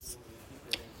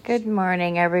Good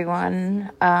morning, everyone.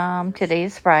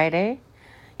 Today's Friday.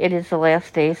 It is the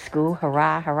last day of school.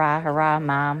 Hurrah, hurrah, hurrah,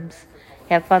 moms.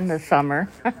 Have fun this summer.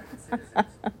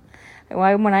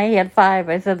 When I had 5,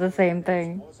 I said the same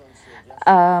thing.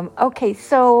 Okay,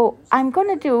 so I'm going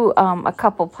to do a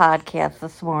couple podcasts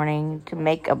this morning to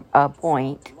make a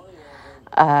point.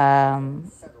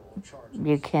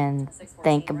 You can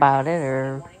think about it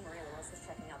or,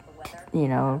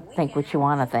 think what you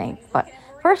want to think. But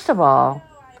first of all,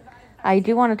 I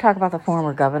do want to talk about the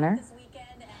former governor.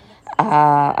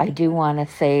 I do want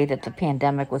to say that the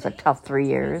pandemic was a tough 3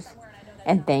 years.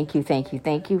 And thank you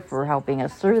for helping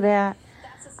us through that.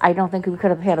 I don't think we could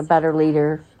have had a better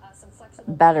leader,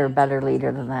 better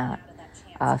leader than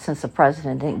that, since the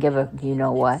president didn't give a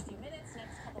you-know-what.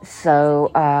 So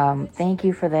thank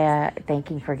you for that. Thank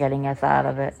you for getting us out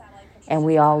of it. And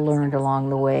we all learned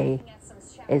along the way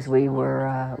as we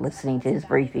were listening to his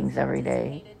briefings every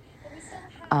day.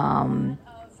 I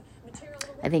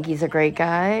think he's a great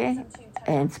guy,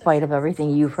 in spite of everything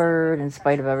you've heard, in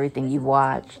spite of everything you've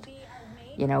watched.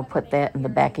 Put that in the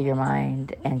back of your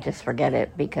mind and just forget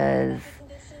it because,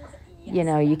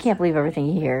 you can't believe everything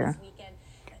you hear.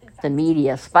 The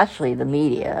media, especially the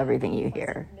media, everything you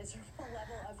hear.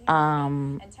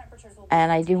 And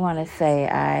I do want to say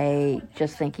I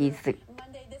just think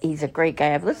he's a great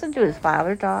guy. I've listened to his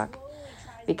father talk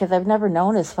because I've never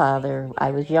known his father.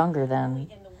 I was younger then.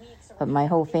 But my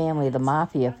whole family, the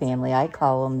mafia family, I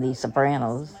call them the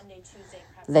Sopranos,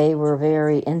 they were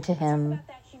very into him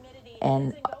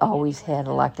and always had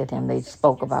elected him. They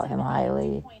spoke about him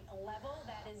highly.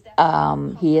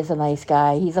 He is a nice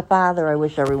guy. He's a father I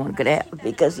wish everyone could have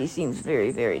because he seems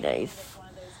very, very nice.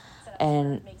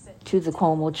 And to the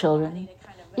Cuomo children,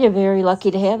 you're very lucky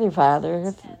to have your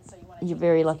father. You're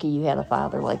very lucky you had a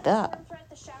father like that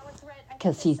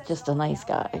because he's just a nice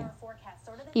guy.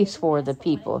 He's for the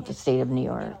people of the state of New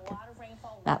York.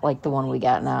 Not like the one we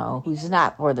got now, who's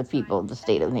not for the people of the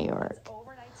state of New York.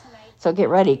 So get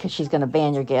ready, because she's going to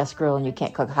ban your gas grill and you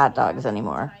can't cook hot dogs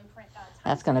anymore.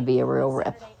 That's going to be a real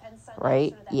rip,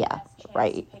 right? Yeah,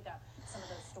 right.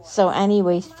 So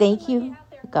anyway, thank you,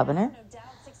 Governor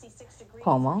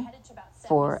Cuomo,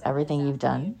 for everything you've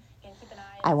done.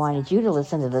 I wanted you to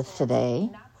listen to this today,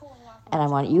 and I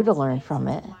want you to learn from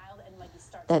it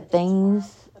that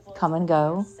things come and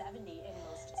go,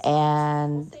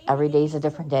 and every day's a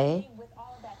different day.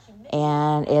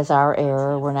 And as our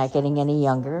era, we're not getting any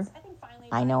younger.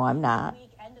 I know I'm not.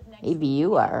 Maybe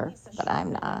you are, but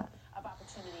I'm not.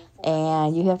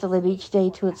 And you have to live each day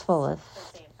to its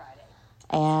fullest.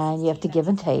 And you have to give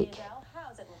and take.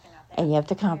 And you have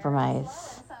to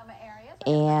compromise.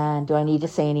 And do I need to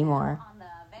say any more?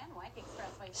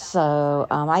 So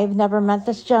I've never met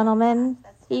this gentleman,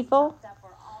 people.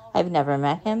 I've never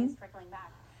met him.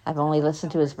 I've only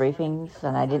listened to his briefings,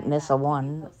 and I didn't miss a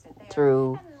one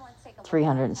through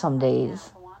 300 and some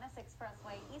days.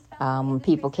 When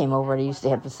people came over, I used to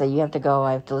have to say, you have to go,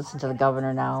 I have to listen to the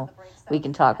governor now. We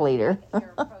can talk later.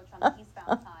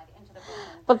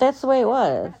 But that's the way it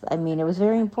was. I mean, it was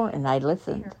very important. I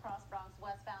listened.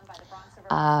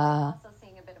 But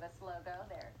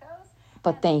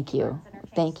thank you.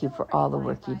 Thank you for all the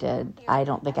work you did. I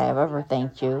don't think I have ever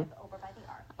thanked you.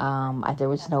 There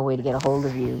was no way to get a hold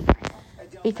of you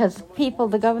because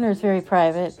the governor is very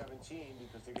private,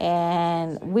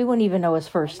 and we wouldn't even know his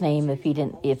first name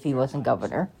if he wasn't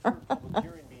governor.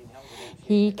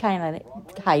 He kind of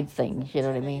hides things, you know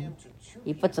what I mean?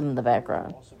 He puts them in the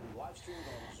background.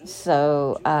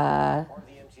 So I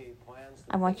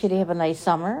want you to have a nice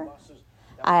summer.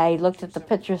 I looked at the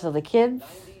pictures of the kids,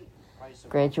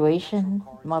 graduation,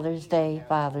 Mother's Day,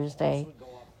 Father's Day.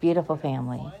 Beautiful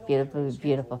family.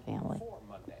 Beautiful family.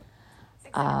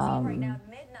 I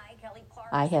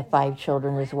have 5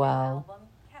 children as well.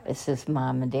 It's his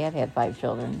mom and dad had 5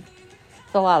 children.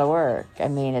 It's a lot of work. I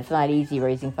mean, it's not easy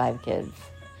raising 5 kids.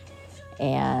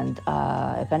 And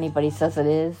if anybody says it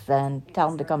is, then tell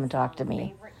them to come and talk to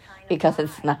me. Because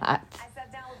it's not.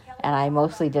 And I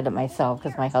mostly did it myself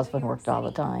because my husband worked all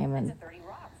the time. And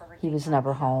he was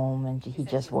never home and he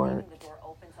just worked.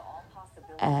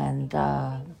 And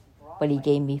but he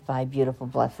gave me 5 beautiful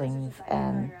blessings,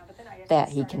 and that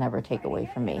he can never take away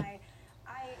from me.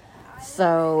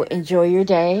 So enjoy your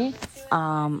day.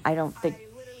 I don't think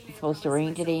it's supposed to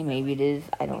rain today. Maybe it is.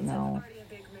 I don't know.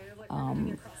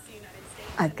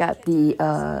 I've got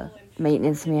the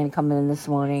maintenance man coming in this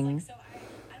morning,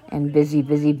 and busy.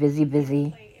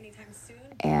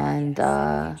 And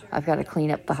I've got to clean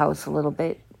up the house a little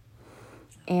bit.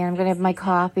 And I'm going to have my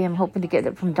coffee. I'm hoping to get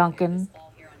it from Dunkin'.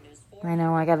 I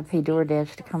know I got to pay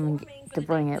DoorDash to come and to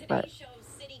bring it, but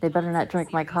They better not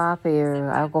drink my coffee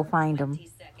or I'll go find them.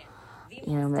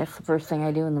 You know, that's the first thing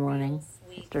I do in the morning,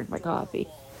 is drink my coffee.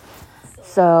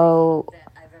 So,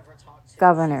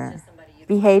 Governor,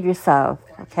 behave yourself,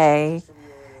 okay?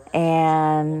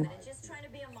 And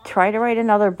try to write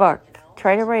another book.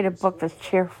 Try to write a book that's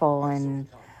cheerful and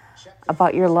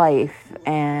about your life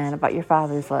and about your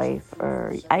father's life.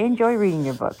 Or I enjoy reading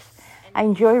your books. I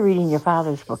enjoy reading your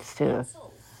father's books too.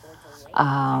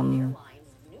 And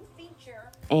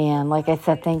like I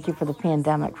said, thank you for the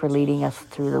pandemic for leading us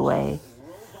through the way.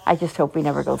 I just hope we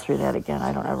never go through that again.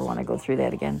 I don't ever want to go through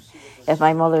that again. If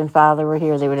my mother and father were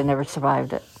here, they would have never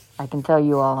survived it. I can tell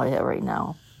you all that right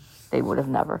now. They would have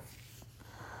never.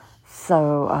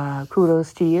 So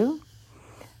kudos to you.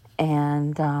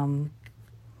 And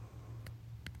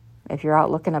if you're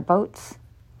out looking at boats,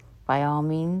 by all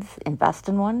means, invest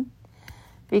in one.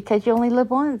 Because you only live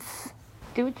once.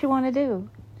 Do what you want to do.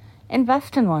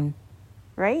 Invest in one.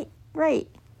 Right? Right.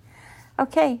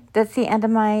 Okay, that's the end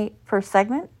of my first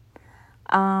segment.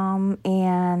 And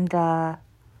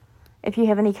if you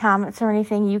have any comments or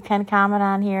anything, you can comment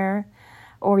on here.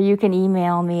 Or you can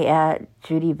email me at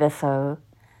judybisso,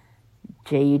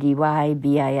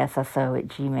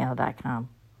 JUDYBISSO@gmail.com.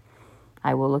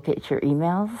 I will look at your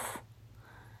emails,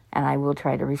 and I will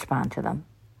try to respond to them.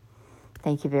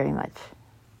 Thank you very much.